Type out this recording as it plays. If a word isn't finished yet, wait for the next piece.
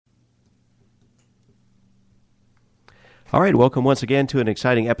All right, welcome once again to an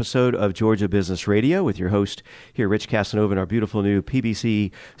exciting episode of Georgia Business Radio with your host here, Rich Casanova, in our beautiful new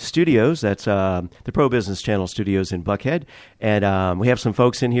PBC studios. That's the Pro Business Channel studios in Buckhead. And we have some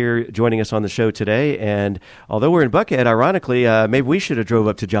folks in here joining us on the show today. And although we're in Buckhead, ironically, maybe we should have drove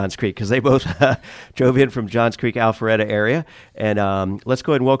up to Johns Creek because they both drove in from Johns Creek, Alpharetta area. And let's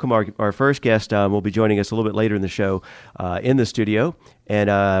go ahead and welcome our first guest. Will be joining us a little bit later in the show in the studio. And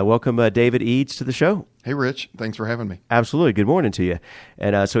welcome David Eads to the show. Hey, Rich. Thanks for having me. Absolutely. Good morning to you.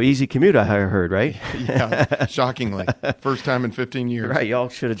 And so easy commute, I heard, right? Yeah, shockingly. First time in 15 years. Right. Y'all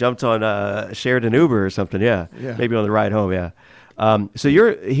should have jumped on shared an Uber or something. Yeah. Maybe on the ride home. Yeah. So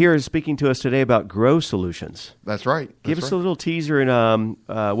you're here speaking to us today about Gro Solutions. That's right. Give us a little teaser and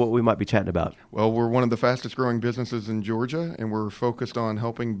what we might be chatting about. Well, we're one of the fastest growing businesses in Georgia, and we're focused on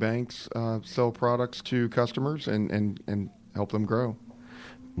helping banks sell products to customers and help them grow.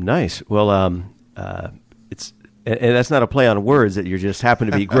 Nice. Well, and that's not a play on words that you just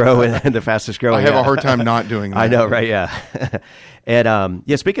happen to be Gro and the fastest growing. I have a hard time not doing that. I know, right? Yeah. And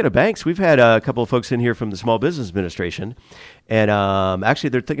speaking of banks, we've had a couple of folks in here from the Small Business Administration, and actually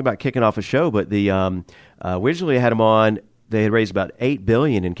they're thinking about kicking off a show. But the originally I had them on. They had raised about $8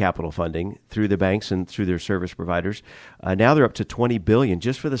 billion in capital funding through the banks and through their service providers. Now they're up to $20 billion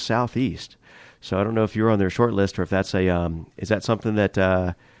just for the Southeast. So I don't know if you're on their short list or if that's is that something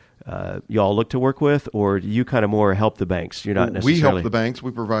that you all look to work with, or do you kind of more help the banks? You're not necessarily... We help the banks. We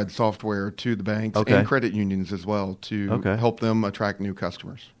provide software to the banks and credit unions as well to help them attract new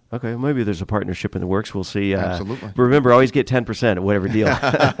customers. Okay, well, maybe there's a partnership in the works. We'll see. Absolutely. But remember, always get 10% at whatever deal.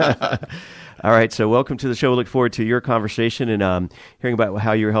 All right, so welcome to the show. We look forward to your conversation and hearing about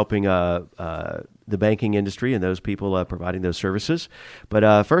how you're helping the banking industry and those people providing those services.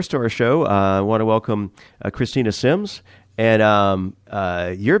 But first to our show, I want to welcome Christina Simms. And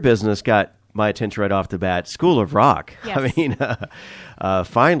your business got my attention right off the bat, School of Rock. Yes. I mean,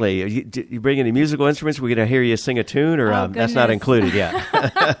 finally, you bring any musical instruments? We're going to hear you sing a tune, or that's not included yet?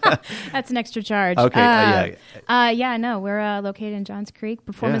 That's an extra charge. Okay. No, we're located in Johns Creek,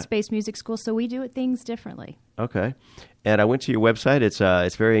 performance-based music school, so we do things differently. Okay. And I went to your website.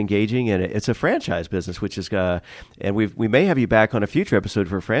 It's very engaging, and it's a franchise business, which is and we may have you back on a future episode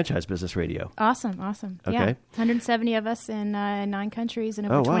for Franchise Business Radio. Awesome. Okay. Yeah, 170 of us in 9 countries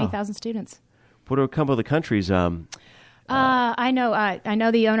and over 20,000 students. What are a couple of the countries? I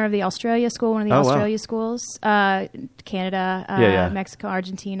know the owner of the Australia school, one of the Australia schools, Canada, Mexico,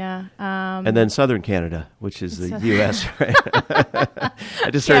 Argentina. And then Southern Canada, which is the U.S., right? I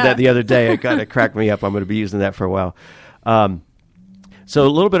just heard that the other day. It kind of cracked me up. I'm going to be using that for a while. So a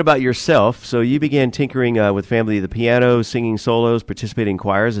little bit about yourself. So you began tinkering with family the piano, singing solos, participating in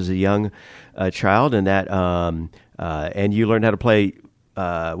choirs as a young child, and that and you learned how to play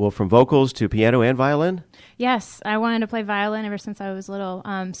from vocals to piano and violin. Yes, I wanted to play violin ever since I was little.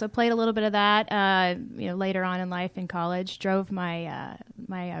 So played a little bit of that. Later on in life in college, drove my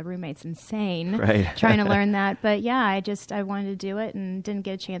roommates insane trying to learn that. But yeah, I wanted to do it and didn't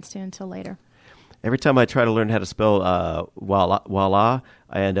get a chance to until later. Every time I try to learn how to spell voila,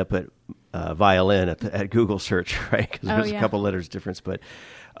 I end up at violin at Google search, right? Because there's a couple letters difference. But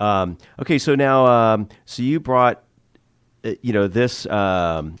okay, so now so you brought this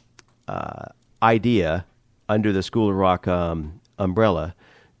idea under the School of Rock umbrella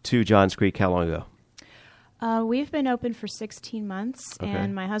to Johns Creek. How long ago? We've been open for 16 months,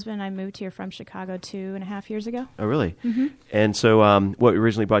 and my husband and I moved here from Chicago 2.5 years ago. Oh, really? Mm-hmm. And so what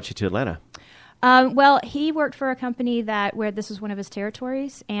originally brought you to Atlanta? Well, he worked for a company where this was one of his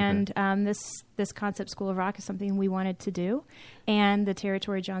territories, and this concept School of Rock is something we wanted to do, and the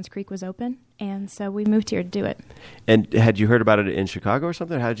territory Johns Creek was open, and so we moved here to do it. And had you heard about it in Chicago or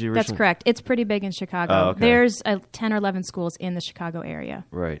something? How did you originally? That's correct. It's pretty big in Chicago. Oh, okay. There's 10 or 11 schools in the Chicago area.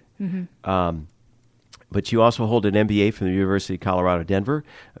 Right. Mm-hmm. But you also hold an MBA from the University of Colorado, Denver,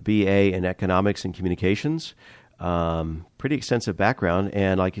 a BA in Economics and Communications. Pretty extensive background,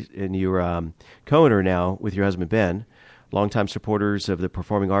 and you're co-owner now with your husband Ben, longtime supporters of the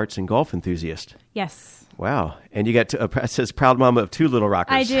performing arts and golf enthusiast. Yes. Wow, and you got it says proud mama of 2 little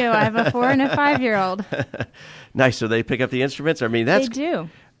rockers. I do. I have a 4 and a 5-year-old. Nice. So they pick up the instruments. I mean, they do.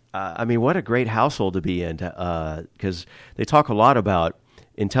 What a great household to be in, because they talk a lot about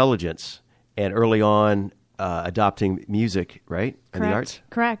intelligence and early on adopting music, right? And the arts?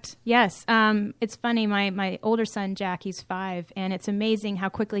 Correct. Yes. It's funny. My older son, Jack, he's 5, and it's amazing how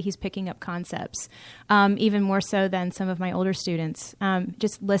quickly he's picking up concepts, even more so than some of my older students.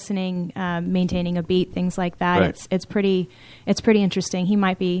 Just listening, maintaining a beat, things like that. Right. It's pretty interesting. He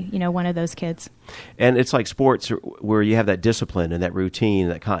might be, one of those kids. And it's like sports where you have that discipline and that routine,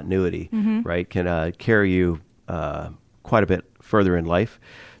 that continuity, right? Can carry you quite a bit further in life.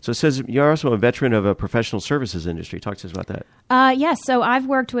 So it says you're also a veteran of a professional services industry. Talk to us about that. Yes. So I've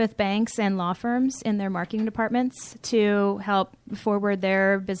worked with banks and law firms in their marketing departments to help forward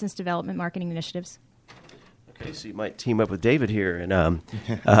their business development marketing initiatives. Okay, so you might team up with David here and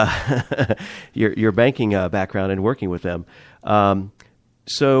your banking background and working with them.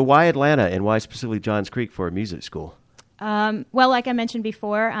 So why Atlanta and why specifically Johns Creek for a music school? Well, like I mentioned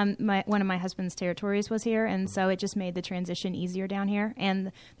before, one of my husband's territories was here, and so it just made the transition easier down here,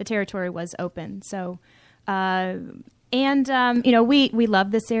 and the territory was open. So, we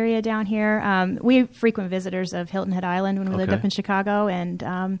love this area down here. We frequent visitors of Hilton Head Island when we lived up in Chicago,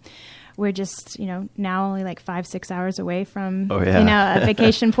 and we're just, now only like 5-6 hours away from, a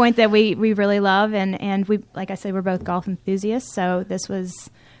vacation point that we really love. And we, like I said, we're both golf enthusiasts. So this was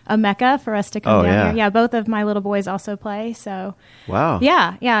a mecca for us to come down here. Yeah. Both of my little boys also play. So wow.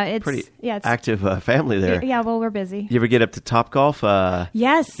 Yeah. It's pretty it's active family there. Yeah. Well, we're busy. You ever get up to Topgolf?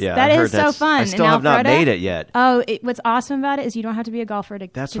 Yes. Yeah, that is so fun. I still have not made it yet. Oh, what's awesome about it is you don't have to be a golfer to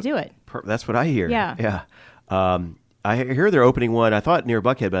do it. That's what I hear. Yeah. Yeah. I hear they're opening one. I thought near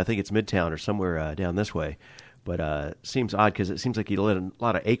Buckhead, but I think it's Midtown or somewhere down this way. But seems odd because it seems like you let a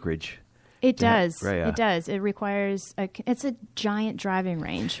lot of acreage. It does. Right, It does. It requires it's a giant driving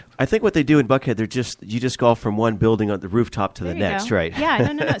range. I think what they do in Buckhead, you just golf from one building on the rooftop to the next, right?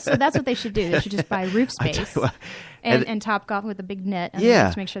 Yeah, no. So that's what they should do. They should just buy roof space and top golf with a big net. And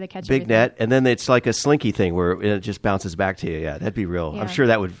just make sure they catch big everything. net, and then it's like a slinky thing where it just bounces back to you. Yeah, that'd be real. Yeah. I'm sure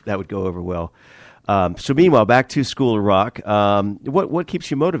that would go over well. So meanwhile, back to School of Rock. What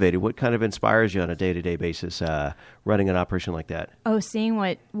keeps you motivated? What kind of inspires you on a day-to-day basis running an operation like that? Oh, seeing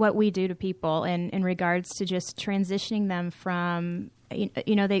what we do to people in regards to just transitioning them from,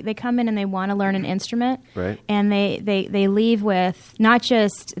 they come in and they want to learn an instrument. Right. And they leave with not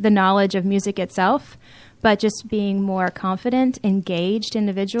just the knowledge of music itself, but just being more confident, engaged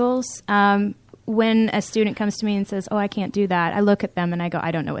individuals. When a student comes to me and says, "Oh, I can't do that," I look at them and I go,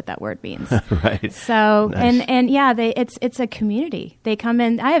 "I don't know what that word means." Right. So, nice. it's a community. They come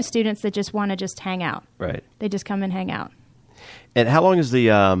in. I have students that just want to just hang out. Right. They just come and hang out. And how long has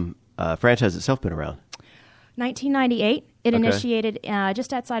the franchise itself been around? 1998. It initiated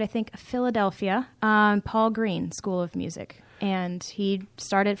just outside, I think, Philadelphia, Paul Green School of Music, and he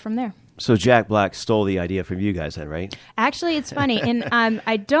started from there. So Jack Black stole the idea from you guys then, right? Actually, it's funny, and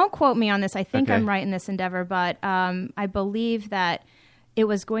I don't quote me on this. I think I'm right in this endeavor, but I believe that it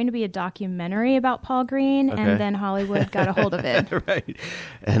was going to be a documentary about Paul Green, and then Hollywood got a hold of it. Right.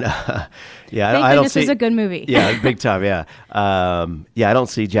 And I don't see. This was a good movie. Yeah, big time. Yeah. I don't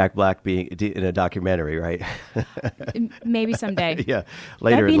see Jack Black being in a documentary, right? Maybe someday. Yeah,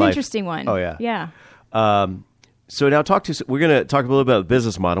 later That'd be in an life. interesting one. Oh yeah. Yeah. So now we're going to talk a little bit about the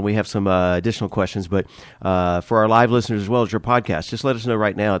business model. We have some additional questions, but for our live listeners as well as your podcast, just let us know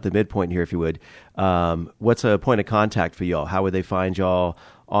right now at the midpoint here, if you would, what's a point of contact for y'all? How would they find y'all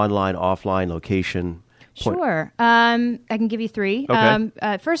online, offline, location? Sure. I can give you 3.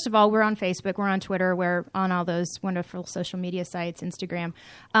 Okay. First of all, we're on Facebook. We're on Twitter. We're on all those wonderful social media sites, Instagram.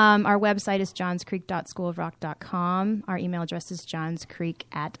 Our website is johnscreek.schoolofrock.com. Our email address is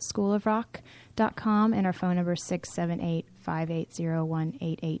johnscreek@schoolofrock.com, and our phone number is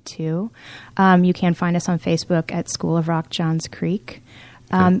 678-580-1882. You can find us on Facebook at School of Rock Johns Creek.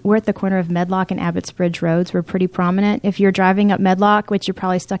 We're at the corner of Medlock and Abbott's Bridge Roads. We're pretty prominent. If you're driving up Medlock, which you're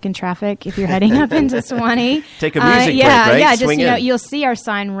probably stuck in traffic, if you're heading up into Swanee, take a music break, right? Yeah, Swing in. You'll see our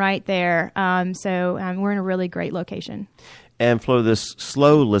sign right there. So we're in a really great location. And for the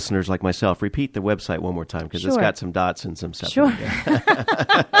slow listeners like myself, repeat the website one more time because it's got some dots and some stuff. Sure.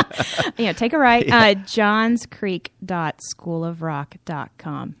 Take a right.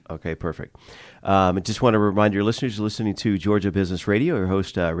 johnscreek.schoolofrock.com. Okay, perfect. I just want to remind your listeners you're listening to Georgia Business Radio. Your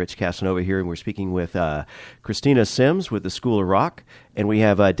host, Rich Casanova here, and we're speaking with Christina Simms with the School of Rock. And we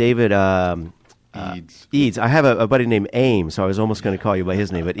have David... Eads. I have a buddy named Ames, so I was almost going to call you by his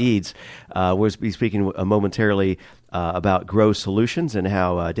name, but Eads. We'll be speaking momentarily about Gro Solutions and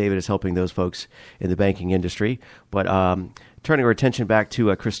how David is helping those folks in the banking industry. But turning our attention back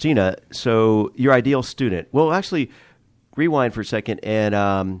to Christina, so your ideal student. Well, actually, rewind for a second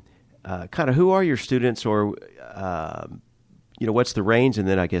and kind of who are your students or what's the range, and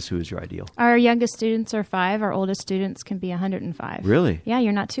then I guess who is your ideal? Our youngest students are 5. Our oldest students can be 105. Really? Yeah,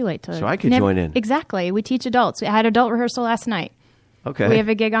 you're not too late to. So I could join in. Exactly. We teach adults. We had adult rehearsal last night. Okay. We have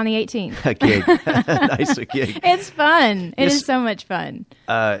a gig on the 18th. A gig. Nice, a gig. It's fun. It is so much fun.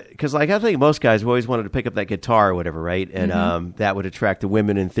 Because I think most guys have always wanted to pick up that guitar or whatever, right? And that would attract the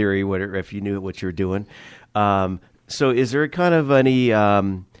women in theory, whatever, if you knew what you were doing. So is there kind of any...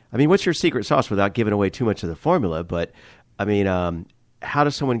 what's your secret sauce without giving away too much of the formula? But I mean, how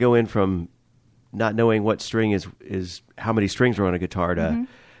does someone go in from not knowing what string is how many strings are on a guitar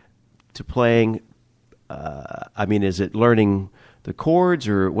to playing? I mean, is it learning the chords,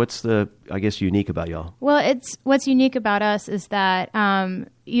 or what's I guess, unique about y'all? Well, what's unique about us is that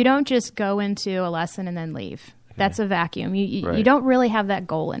you don't just go into a lesson and then leave. Okay. That's a vacuum. You don't really have that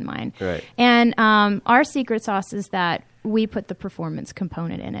goal in mind. Right. And our secret sauce is that we put the performance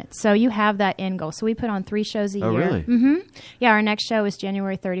component in it. So you have that end goal. So we put on 3 shows a year. Oh, really? Mm-hmm. Yeah, our next show is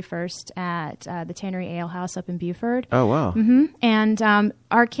January 31st at the Tannery Ale House up in Buford. Oh, wow. Mm-hmm. And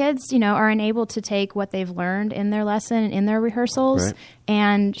our kids, are enabled to take what they've learned in their lesson and in their rehearsals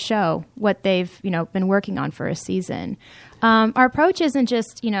and show what they've, been working on for a season. Our approach isn't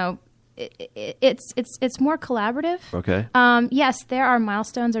just, it's more collaborative. Okay. Yes, there are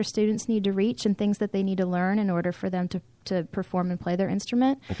milestones our students need to reach and things that they need to learn in order for them to perform and play their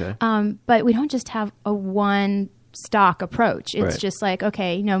instrument. Okay. But we don't just have a one stock approach. It's just like,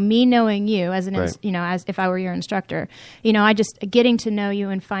 okay, me knowing you as as if I were your instructor, I just getting to know you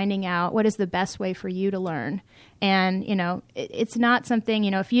and finding out what is the best way for you to learn. And, it's not something,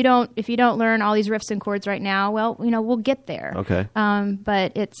 if you don't learn all these riffs and chords right now, well, we'll get there. Okay.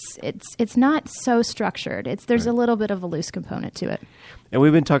 But it's not so structured. There's a little bit of a loose component to it. And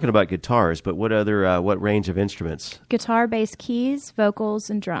we've been talking about guitars, but what other, what range of instruments? Guitar, bass, keys, vocals,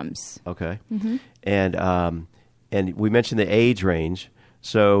 and drums. Okay. Mm-hmm. And we mentioned the age range.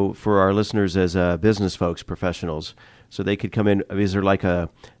 So for our listeners as business folks, professionals, so they could come in, is there like a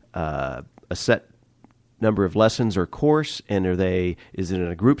set number of lessons or course, and is it in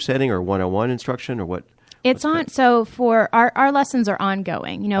a group setting or one-on-one instruction, or what? It's on. So for our lessons are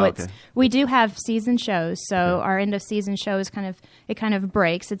ongoing. We do have season shows. So our end of season show is kind of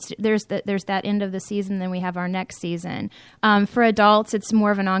breaks. There's that end of the season, then we have our next season. For adults, it's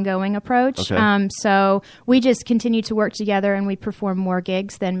more of an ongoing approach. Okay. So we just continue to work together, and we perform more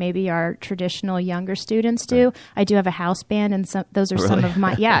gigs than maybe our traditional younger students do. Right. I do have a house band, and those are some of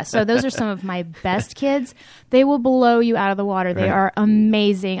my So those are some of my best kids. They will blow you out of the water. They are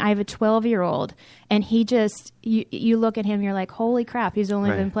amazing. I have a 12-year-old. And he just, you look at him, you're like, holy crap, he's only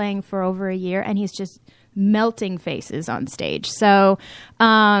been playing for over a year, and he's just melting faces on stage. So,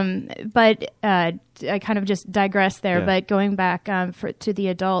 but I kind of just digress there. But going back to the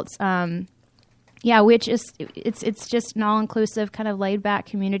adults, which is it's just an all-inclusive kind of laid-back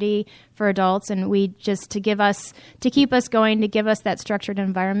community for adults, and we just to keep us going, to give us that structured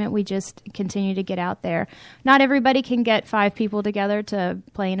environment, we just continue to get out there. Not everybody can get 5 people together to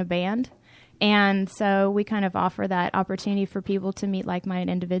play in a band. And so we kind of offer that opportunity for people to meet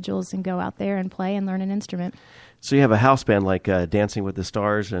like-minded individuals and go out there and play and learn an instrument. So you have a house band like Dancing with the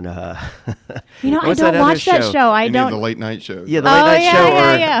Stars and I don't watch that show. I don't. The late night show. Yeah, the late night show.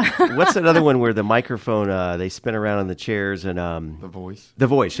 Yeah. What's that other one where the microphone they spin around in the chairs and The Voice. The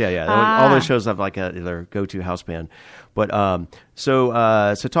Voice. Yeah. All those shows have like their go-to house band. But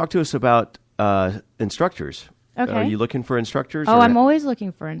so talk to us about instructors. Okay. Are you looking for instructors? Oh, I'm always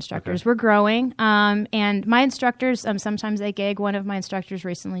looking for instructors. Okay. We're growing. And my instructors, sometimes they gig. One of my instructors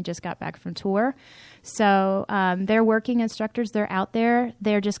recently just got back from tour. So they're working instructors. They're out there.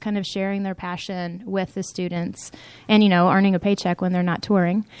 They're just kind of sharing their passion with the students and, earning a paycheck when they're not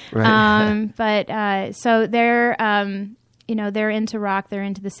touring. Right. So they're... they're into rock. They're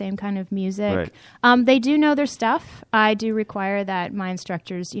into the same kind of music. Right. They do know their stuff. I do require that my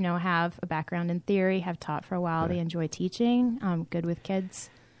instructors, have a background in theory, have taught for a while. Right. They enjoy teaching. Good with kids.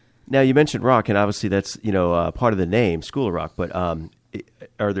 Now, you mentioned rock, and obviously that's, part of the name, School of Rock. But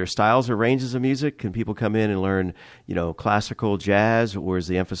are there styles or ranges of music? Can people come in and learn, classical, jazz, or is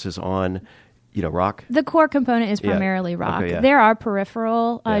the emphasis on... rock? The core component is primarily rock. Okay, There are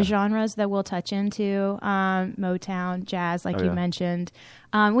peripheral genres that we'll touch into, Motown, jazz, like you mentioned.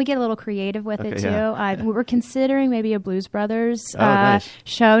 We get a little creative with it, too. Yeah. We're considering maybe a Blues Brothers nice.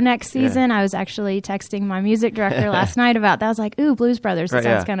 show next season. I was actually texting my music director last night about that. I was like, ooh, Blues Brothers, that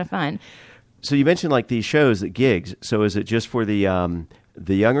sounds kind of fun. So you mentioned like these shows, the gigs. So is it just for the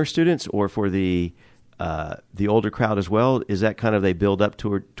younger students or for the older crowd as well? Is that kind of they build up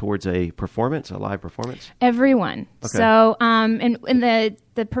towards a live performance? Everyone. Okay. So, and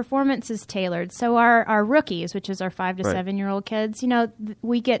the performance is tailored. So our rookies, which is our 5 to 7 year old kids,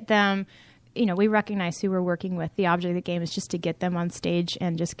 we get them we recognize who we're working with. The object of the game is just to get them on stage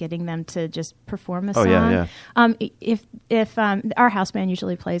and just getting them to just perform a song. If our house band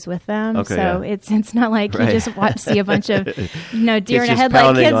usually plays with them, so it's not like you just see a bunch of deer in a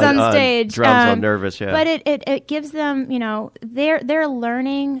headlight kids on stage. Drums on nervous, but it gives them, they're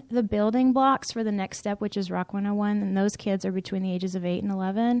learning the building blocks for the next step, which is Rock 101, and those kids are between the ages of 8 and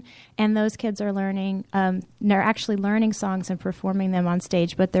 11, and those kids are learning. They're actually learning songs and performing them on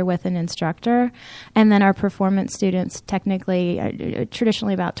stage, but they're with an instructor. And then our performance students, technically,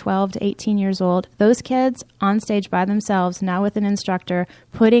 traditionally about 12 to 18 years old, those kids on stage by themselves, now with an instructor,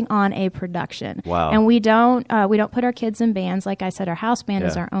 putting on a production. Wow. And we don't put our kids in bands. Like I said, our house band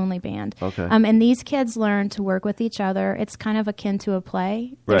is our only band. Okay. And these kids learn to work with each other. It's kind of akin to a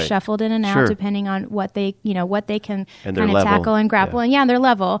play. They're shuffled in and out depending on what they can kind of tackle and grapple. And their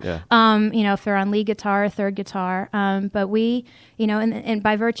level. Yeah. If they're on lead guitar or third guitar. But we, and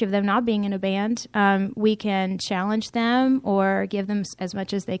by virtue of them not being in a band, we can challenge them or give them as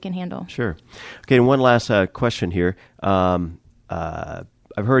much as they can handle. Sure. Okay, and one last question here. I've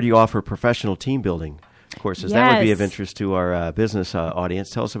heard you offer professional team building courses. Yes. That would be of interest to our business audience.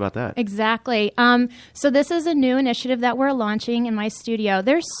 Tell us about that. Exactly. So this is a new initiative that we're launching in my studio.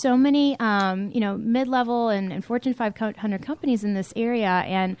 There's so many, mid-level and Fortune 500 companies in this area,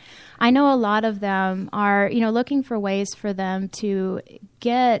 and I know a lot of them are, looking for ways for them to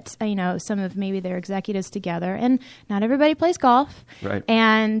get, some of maybe their executives together. And not everybody plays golf. Right.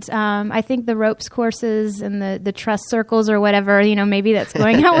 And I think the ropes courses and the trust circles or whatever, maybe that's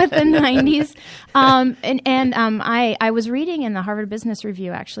going out with the 90s. I was reading in the Harvard Business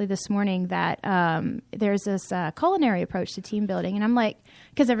Review actually this morning that there's this culinary approach to team building. And I'm like,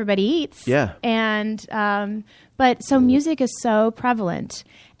 because everybody eats. Yeah. And but so music is so prevalent.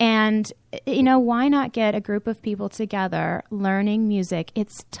 And, why not get a group of people together learning music?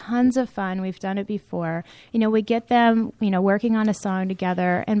 It's tons of fun. We've done it before. We get them, working on a song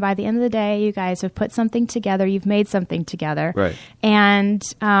together. And by the end of the day, you guys have put something together. You've made something together. Right. And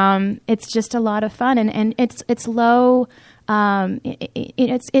it's just a lot of fun. And it's low.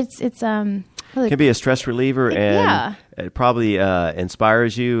 It can be a stress reliever, and it probably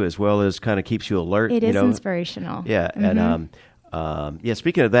inspires you as well as kind of keeps you alert. It is inspirational. Yeah, mm-hmm. And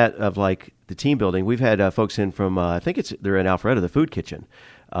speaking of that, of like the team building, we've had folks in from I think they're in Alpharetta, the Food Kitchen,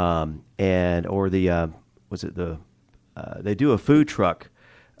 they do a food truck.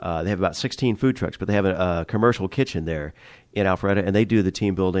 They have about 16 food trucks, but they have a commercial kitchen there in Alpharetta, and they do the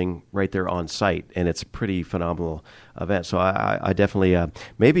team building right there on site, and it's a pretty phenomenal event. So I definitely,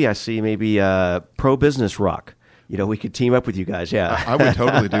 maybe pro business rock. We could team up with you guys. Yeah, I would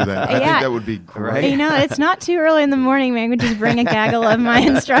totally do that. I think that would be great. It's not too early in the morning, man. We just bring a gaggle of my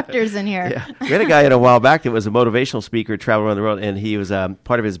instructors in here. Yeah. We had a guy in a while back that was a motivational speaker, traveled around the world, and he was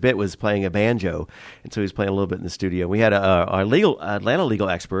part of his bit was playing a banjo, and so he was playing a little bit in the studio. We had our Atlanta legal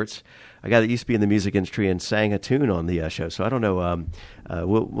experts, a guy that used to be in the music industry and sang a tune on the show. So I don't know.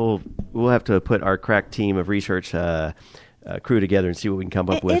 We'll have to put our crack team of research crew together and see what we can come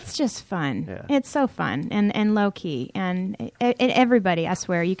up with. It's just fun. Yeah. It's so fun and low key. And everybody, I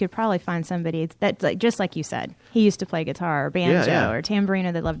swear, you could probably find somebody that's like, just like you said, he used to play guitar or banjo or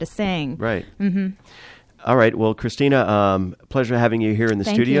tambourine that loved to sing. Right. Mm-hmm. All right. Well, Christina, pleasure having you here in the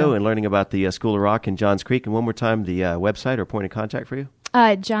studio and learning about the School of Rock in Johns Creek. And one more time, the website or point of contact for you?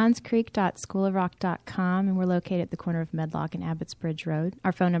 johnscreek.schoolofrock.com, and we're located at the corner of Medlock and Abbott's Bridge Road.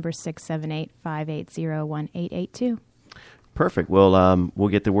 Our phone number is 678-580-1882. Perfect. Well, we'll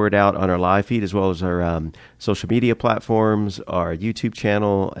get the word out on our live feed as well as our social media platforms, our YouTube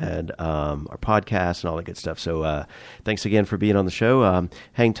channel, and our podcast and all that good stuff. So thanks again for being on the show.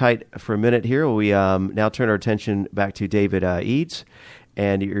 Hang tight for a minute here. We now turn our attention back to David Eads,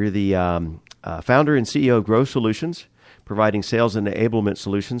 and you're the founder and CEO of Gro Solutions, providing sales and enablement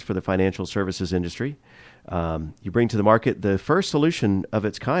solutions for the financial services industry. You bring to the market the first solution of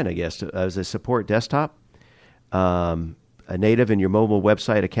its kind, I guess, as a support desktop, a native in your mobile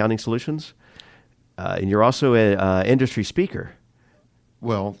website accounting solutions, and you're also an industry speaker.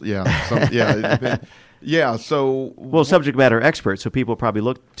 Well, yeah, subject matter expert. So people probably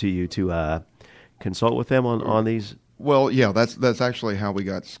look to you to consult with them on these. Well, yeah, that's actually how we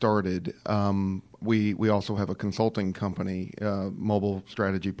got started. We also have a consulting company, Mobile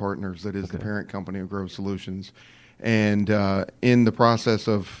Strategy Partners, that is the parent company of Gro Solutions, and in the process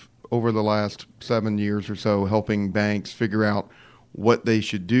of over the last 7 years or so, helping banks figure out what they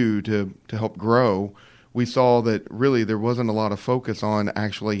should do to help grow, we saw that really there wasn't a lot of focus on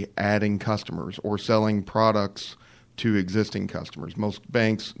actually adding customers or selling products to existing customers. Most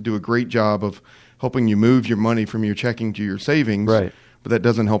banks do a great job of helping you move your money from your checking to your savings, right, but that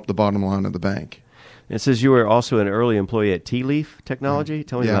doesn't help the bottom line of the bank. It says you were also an early employee at Tea Leaf Technology.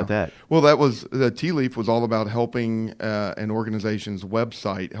 Tell me about that. Well, the Tea Leaf was all about helping an organization's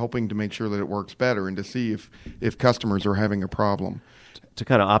website, helping to make sure that it works better and to see if customers are having a problem. To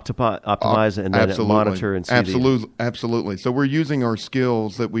kind of optimize and then monitor and see. Absolutely. So we're using our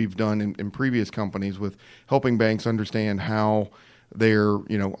skills that we've done in previous companies with helping banks understand how they're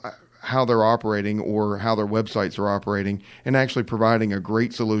operating or how their websites are operating, and actually providing a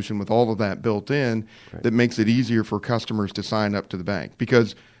great solution with all of that built in that makes it easier for customers to sign up to the bank.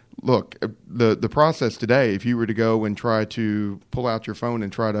 Because look, the process today, if you were to go and try to pull out your phone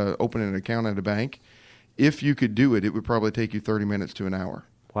and try to open an account at a bank, if you could do it, it would probably take you 30 minutes to an hour.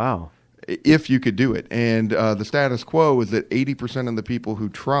 Wow. If you could do it. And the status quo is that 80% of the people who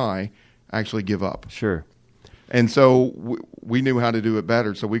try actually give up. Sure. And so we knew how to do it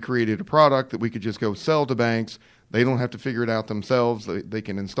better. So we created a product that we could just go sell to banks. They don't have to figure it out themselves. They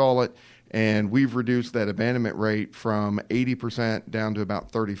can install it. And we've reduced that abandonment rate from 80% down to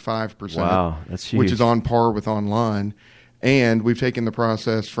about 35%. Wow, that's huge. Which is on par with online. And we've taken the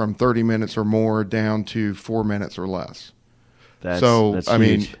process from 30 minutes or more down to 4 minutes or less. That's huge. I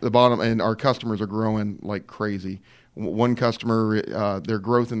mean, and our customers are growing like crazy. One customer, their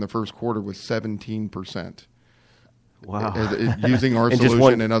growth in the first quarter was 17%. Wow. Using our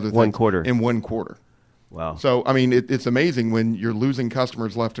solution and other things. 1 quarter. In 1 quarter. Wow. So, I mean, it's amazing when you're losing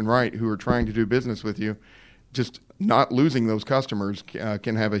customers left and right who are trying to do business with you. Just not losing those customers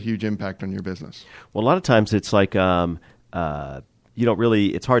can have a huge impact on your business. Well, a lot of times it's like you don't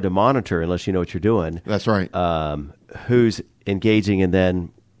really, it's hard to monitor unless you know what you're doing. That's right. Who's engaging and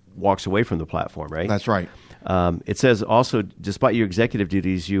then walks away from the platform, right? That's right. It says also, despite your executive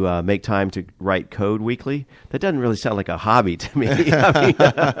duties, you make time to write code weekly. That doesn't really sound like a hobby to me.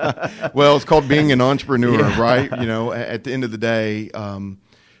 Well, it's called being an entrepreneur, right? At the end of the day,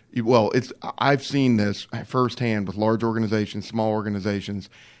 I've seen this firsthand with large organizations, small organizations.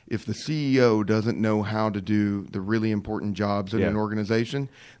 If the CEO doesn't know how to do the really important jobs in an organization,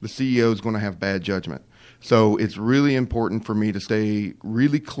 the CEO is going to have bad judgment. So it's really important for me to stay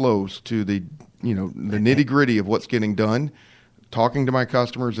really close to the nitty gritty of what's getting done, talking to my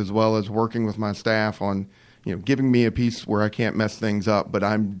customers as well as working with my staff on, giving me a piece where I can't mess things up, but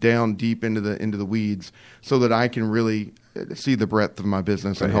I'm down deep into the weeds so that I can really see the breadth of my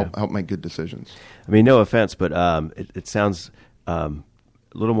business and help make good decisions. I mean, no offense, but it sounds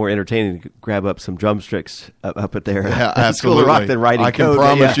a little more entertaining to grab up some drumsticks up at there. Yeah, absolutely. School of Rock than writing I can code.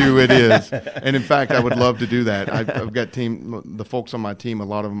 promise you it is. And in fact, I would love to do that. I've got the folks on my team, a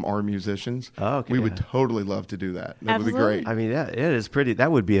lot of them are musicians. Oh, okay. We would totally love to do that. That Absolutely. would be great. I mean, it is pretty.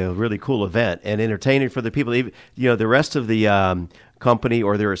 That would be a really cool event and entertaining for the people. Even, the rest of the company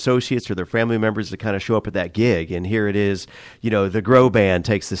or their associates or their family members to kind of show up at that gig. And here it is, the Grow Band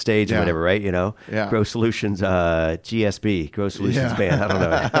takes the stage or whatever, right? Grow Solutions, GSB, Grow Solutions Band. I don't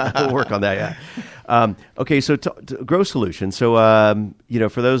know. We'll work on that. Yeah. Okay. So Grow Solutions. So,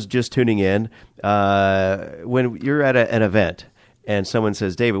 for those just tuning in, when you're at an event and someone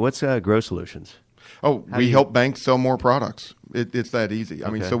says, David, what's Grow Solutions? Oh, we help banks sell more products. It's that easy.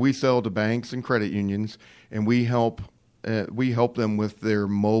 I mean, so we sell to banks and credit unions, and we help them with their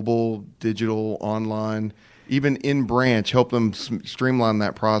mobile, digital, online, even in branch, help them streamline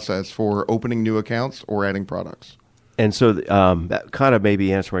that process for opening new accounts or adding products. And so that kind of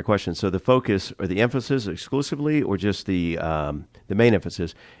maybe answer my question. So the focus or the emphasis exclusively or just the main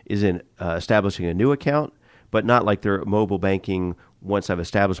emphasis is in establishing a new account, but not like their mobile banking once I've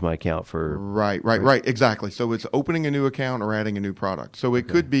established my account for... Right, exactly. So it's opening a new account or adding a new product. So it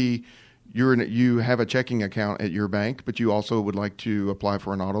could be... You have a checking account at your bank, but you also would like to apply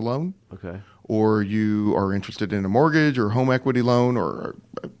for an auto loan. Okay. Or you are interested in a mortgage or home equity loan or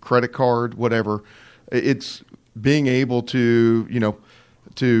a credit card, whatever. It's being able to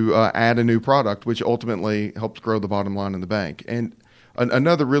add a new product, which ultimately helps grow the bottom line in the bank. And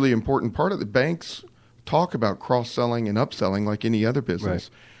another really important part of the banks talk about cross-selling and upselling like any other business.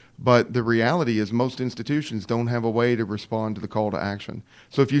 Right. But the reality is most institutions don't have a way to respond to the call to action.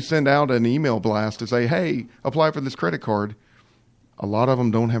 So if you send out an email blast to say, hey, apply for this credit card, a lot of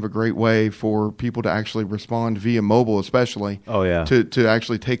them don't have a great way for people to actually respond via mobile especially to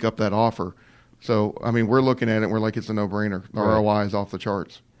actually take up that offer. So, I mean, we're looking at it and we're like, it's a no-brainer. The ROI is off the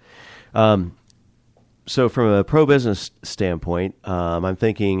charts. So from a pro-business standpoint, I'm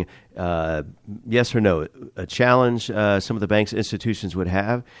thinking yes or no. A challenge some of the bank's institutions would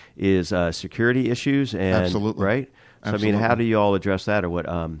have is security issues. And, absolutely. Right? So, absolutely. I mean, how do you all address that or what?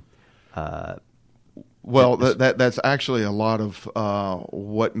 Well, that's actually a lot of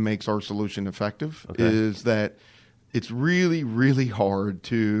what makes our solution effective is that it's really, really hard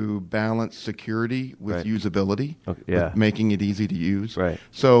to balance security with usability, with making it easy to use. Right.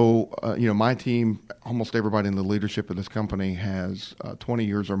 So, my team, almost everybody in the leadership of this company has 20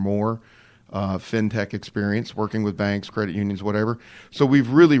 years or more fintech experience working with banks, credit unions, whatever. So we've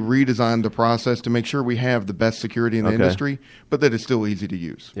really redesigned the process to make sure we have the best security in the industry, but that it's still easy to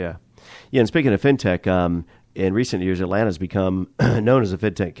use. Yeah. Yeah, and speaking of fintech, in recent years, Atlanta's become known as a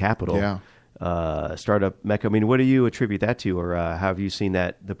fintech capital. Yeah. Startup mecca. I mean, what do you attribute that to, or how have you seen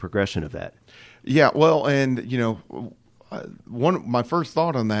the progression of that? Yeah, well, and my first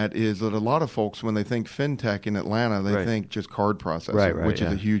thought on that is that a lot of folks, when they think fintech in Atlanta, they think just card processing, which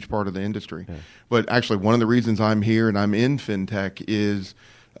is a huge part of the industry. Yeah. But actually, one of the reasons I'm here and I'm in fintech is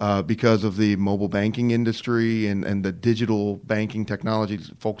because of the mobile banking industry and the digital banking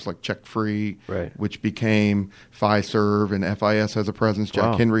technologies. Folks like CheckFree, which became Fiserv, and FIS has a presence.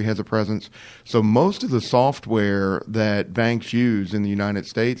 Jack Henry has a presence. So most of the software that banks use in the United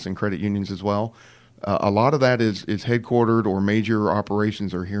States, and credit unions as well, a lot of that is headquartered, or major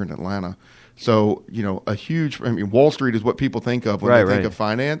operations are here in Atlanta. So, Wall Street is what people think of when they think of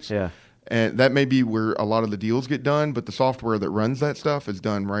finance. Yeah. And that may be where a lot of the deals get done, but the software that runs that stuff is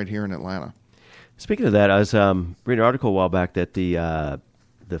done right here in Atlanta. Speaking of that, I was reading an article a while back that the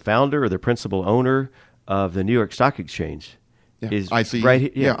founder or the principal owner of the New York Stock Exchange is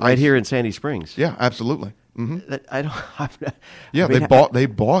right here in Sandy Springs. Yeah, absolutely. Mm-hmm. They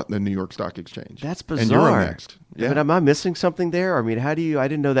bought the New York Stock Exchange. That's bizarre. And Euronext. Yeah. I mean, am I missing something there? I mean, I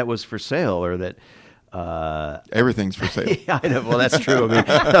didn't know that was for sale, or that. Everything's for sale. Yeah, I know. Well, that's true.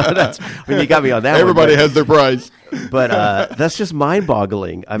 I mean, you got me on that. Everybody has their price. But that's just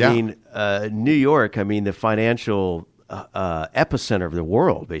mind-boggling. I mean, New York. I mean, the financial epicenter of the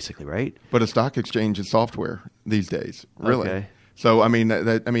world, basically, right? But a stock exchange is software these days, really. Okay. So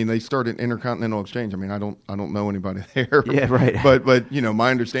they started Intercontinental Exchange. I mean, I don't know anybody there. Yeah, right. But my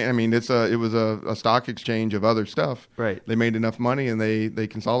understanding. I mean, it was a stock exchange of other stuff. Right. They made enough money and they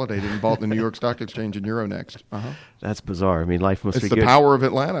consolidated and bought the New York Stock Exchange and Euronext. That's bizarre. I mean, life must be good. It's the power of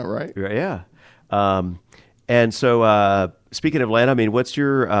Atlanta, right? Yeah. And so speaking of Atlanta, I mean, what's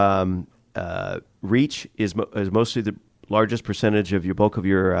your reach? Is mostly the largest percentage of your bulk of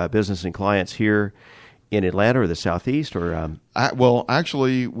your business and clients here in Atlanta or the Southeast, or well,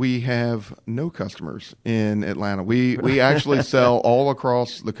 actually, we have no customers in Atlanta. We actually sell all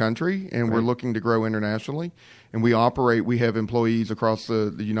across the country, and we're looking to grow internationally. And we have employees across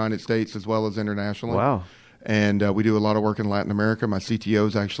the United States as well as internationally. Wow! And we do a lot of work in Latin America. My CTO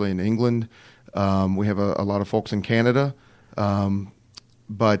is actually in England. We have a lot of folks in Canada.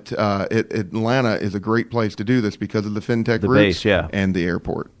 But Atlanta is a great place to do this because of the fintech roots and the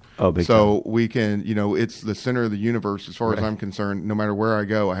airport. Oh, big time. We can, it's the center of the universe as far as I'm concerned. No matter where I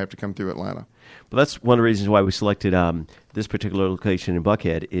go, I have to come through Atlanta. Well, that's one of the reasons why we selected this particular location in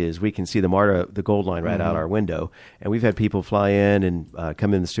Buckhead is we can see the MARTA, the Gold Line, right out our window. And we've had people fly in and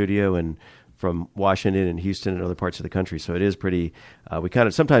come in the studio and from Washington and Houston and other parts of the country. So it is pretty, we kind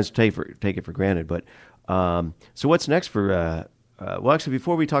of sometimes take it for granted. But so what's next for well, actually,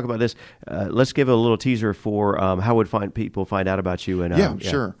 before we talk about this, let's give a little teaser for how would people find out about you. And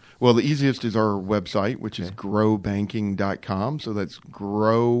sure. Well, the easiest is our website, which is growbanking.com. So that's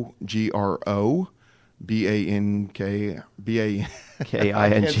grow, GRO, BANK, BANKING.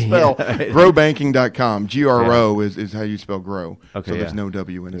 Growbanking.com. GRO is how you spell grow. Okay, so there's no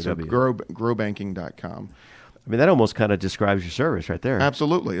W in it. So growbanking.com. I mean, that almost kind of describes your service right there.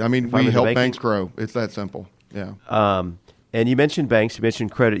 Absolutely. I mean, we help banks grow. It's that simple. Yeah. And you mentioned banks, you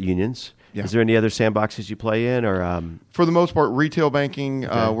mentioned credit unions. Yeah. Is there any other sandboxes you play in? Or For the most part, retail banking.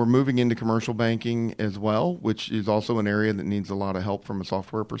 We're moving into commercial banking as well, which is also an area that needs a lot of help from a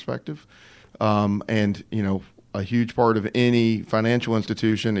software perspective. And, a huge part of any financial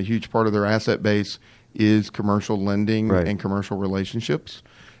institution, a huge part of their asset base is commercial lending and commercial relationships.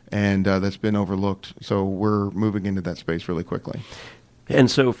 And that's been overlooked. So we're moving into that space really quickly. And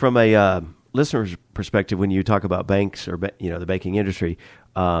so from a listener's perspective, when you talk about banks or the banking industry,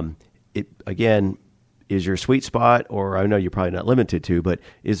 it again is your sweet spot, or I know you're probably not limited to, but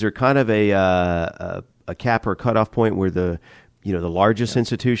is there kind of a cap or cutoff point where the largest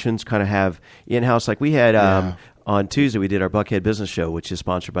institutions kind of have in-house? Like we had on Tuesday, we did our Buckhead Business Show, which is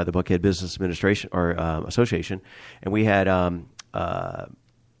sponsored by the Buckhead Business Administration or Association, and we had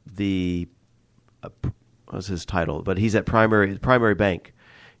what's his title? But he's at Primary Bank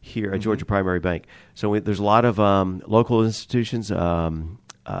here at Georgia Primary Bank. So there's a lot of local institutions, the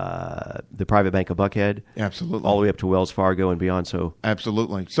Private Bank of Buckhead, absolutely, all the way up to Wells Fargo and beyond. So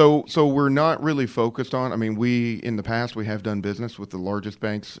absolutely. So we're not really focused on. I mean, in the past we have done business with the largest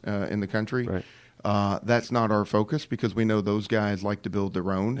banks in the country. Right. That's not our focus because we know those guys like to build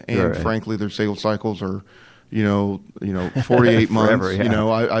their own, and frankly, their sales cycles are, 48 months. Forever,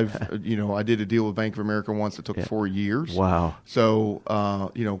 yeah. I did a deal with Bank of America once that took 4 years. Wow. So,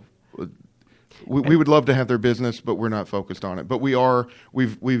 we would love to have their business, but we're not focused on it. But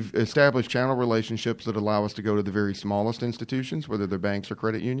we've established channel relationships that allow us to go to the very smallest institutions, whether they're banks or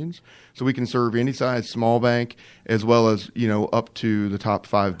credit unions. So we can serve any size small bank as well as up to the top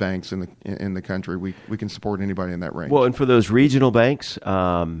 5 banks in the country. We can support anybody in that range. Well, and for those regional banks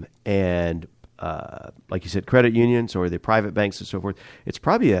and like you said, credit unions or the private banks and so forth, it's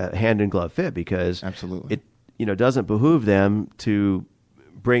probably a hand in glove fit because absolutely it doesn't behoove them to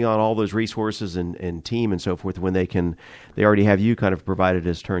bring on all those resources and team and so forth when they already have you kind of provided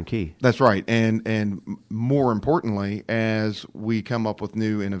as turnkey. That's right. And more importantly, as we come up with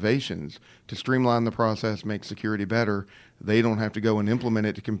new innovations to streamline the process, make security better, they don't have to go and implement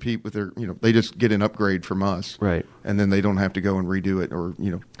it to compete with their, they just get an upgrade from us. Right. And then they don't have to go and redo it or,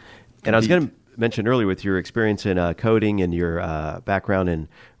 compete. And I was going to mention earlier with your experience in coding and your background in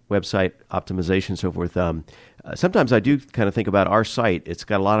website optimization and so forth, sometimes I do kind of think about our site. It's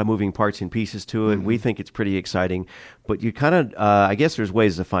got a lot of moving parts and pieces to it. Mm-hmm. We think it's pretty exciting, but you kind of, I guess there's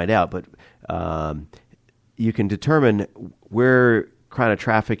ways to find out, but you can determine where kind of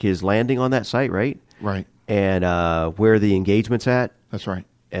traffic is landing on that site, right? Right. And where the engagement's at. That's right.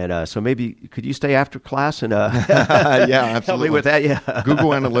 And so maybe could you stay after class and yeah, absolutely. help me with that? Yeah, Google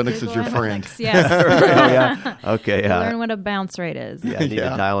Analytics is your friend. Yes. Yeah. Okay. Learn what a bounce rate is. Yeah, you need to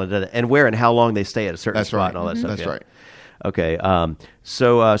dial into and where and how long they stay at a certain spot and all that stuff. That's right. Okay.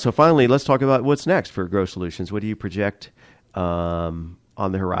 So finally, let's talk about what's next for Gro Solutions. What do you project on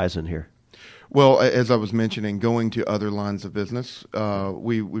the horizon here? Well, as I was mentioning, going to other lines of business,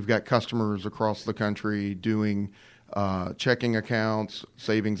 we've got customers across the country doing checking accounts,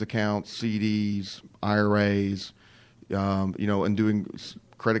 savings accounts, CDs, IRAs, and doing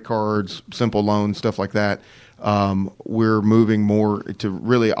credit cards, simple loans, stuff like that. We're moving more to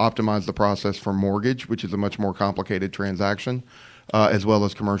really optimize the process for mortgage, which is a much more complicated transaction, as well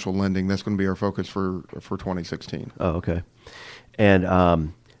as commercial lending. That's going to be our focus for 2016. Oh, okay.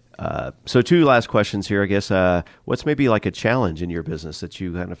 And so 2 last questions here, I guess. What's maybe like a challenge in your business that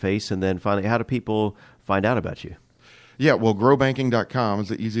you kind of face? And then finally, how do people find out about you? Yeah, well, growbanking.com is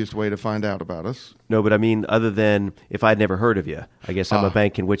the easiest way to find out about us. No, but I mean, other than if I'd never heard of you, I guess I'm a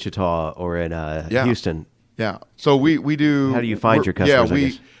bank in Wichita or in Houston. Yeah. So we do. How do you find your customers?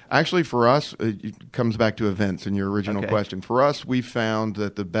 Yeah, actually for us, it comes back to events in your original question. For us, we found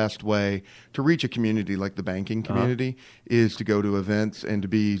that the best way to reach a community like the banking community is to go to events and to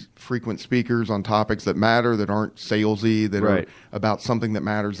be frequent speakers on topics that matter, that aren't salesy, that are about something that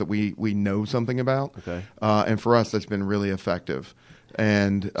matters, that we know something about. Okay. And for us, that's been really effective.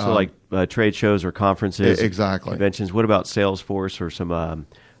 And so like trade shows or conferences, exactly, conventions. What about Salesforce or some?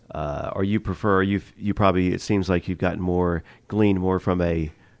 Or you prefer? You probably. It seems like you've gotten gleaned more from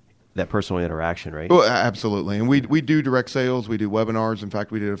that personal interaction, right? Well, absolutely. And we do direct sales. We do webinars. In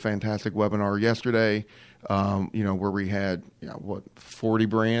fact, we did a fantastic webinar yesterday. Where we had 40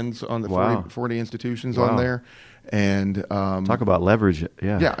 brands on the 40 institutions on there. And talk about leverage.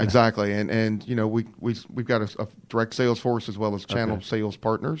 Yeah, exactly. And we've got a direct sales force as well as channel sales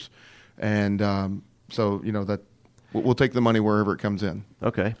partners, and so that we'll take the money wherever it comes in.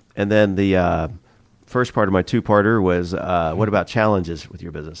 Okay. And then the first part of my 2-parter was what about challenges with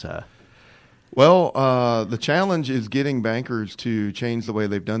your business? Well, the challenge is getting bankers to change the way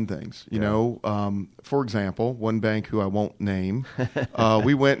they've done things. For example, one bank who I won't name,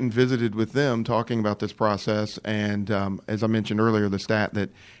 we went and visited with them talking about this process. And as I mentioned earlier, the stat that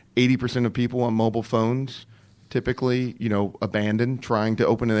 80% of people on mobile phones typically, abandon trying to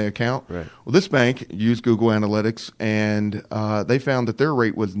open an account. Right. Well, this bank used Google Analytics, and they found that their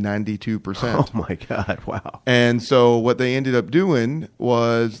rate was 92%. Oh, my God. Wow. And so what they ended up doing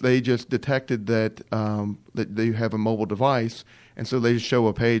was they just detected that that they have a mobile device, and so they just show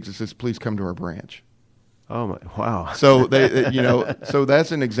a page that says, please come to our branch. Oh, my, wow. So they, so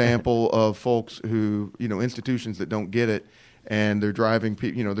that's an example of folks who, institutions that don't get it, and they're driving,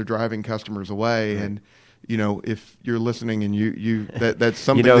 they're driving customers away. Right. And if you're listening and that's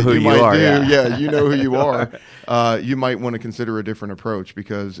something that you might do, yeah, you know who you are. You might want to consider a different approach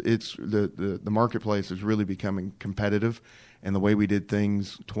because it's the marketplace is really becoming competitive, and the way we did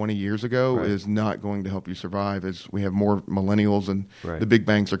things 20 years ago is not going to help you survive. As we have more millennials, and the big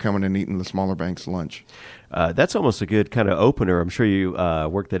banks are coming and eating the smaller banks' lunch. That's almost a good kind of opener. I'm sure you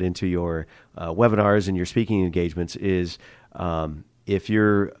work that into your webinars and your speaking engagements. Is if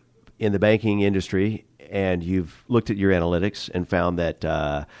you're in the banking industry and you've looked at your analytics and found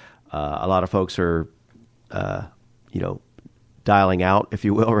that a lot of folks are, dialing out, if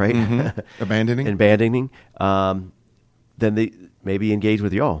you will, right? Mm-hmm. Abandoning. Then they maybe engage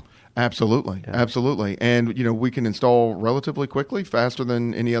with y'all. Absolutely. Yeah. Absolutely. And, we can install relatively quickly, faster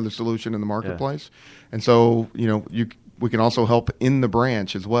than any other solution in the marketplace. Yeah. And so, we can also help in the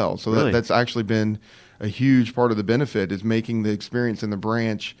branch as well. So really? That's actually been a huge part of the benefit, is making the experience in the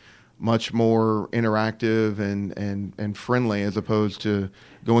branch much more interactive and friendly, as opposed to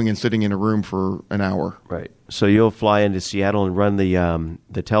going and sitting in a room for an hour. Right. So you'll fly into Seattle and run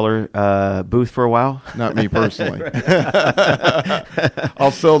the teller booth for a while? Not me personally.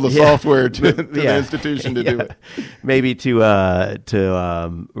 I'll sell the software to the institution to do it. Maybe to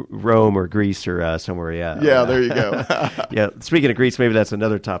Rome or Greece or somewhere. Yeah, there you go. Yeah. Speaking of Greece, maybe that's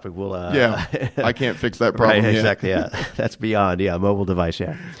another topic. We'll. I can't fix that problem. Right. Exactly. Yeah. That's beyond. Yeah. Mobile device.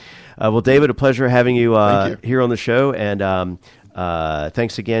 Yeah. Well, David, a pleasure having you, here on the show, and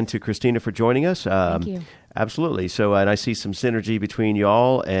thanks again to Christina for joining us. Thank you. Absolutely. So, and I see some synergy between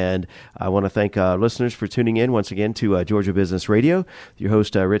y'all, and I want to thank listeners for tuning in once again to Georgia Business Radio. Your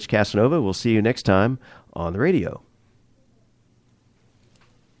host, Rich Casanova. We'll see you next time on the radio.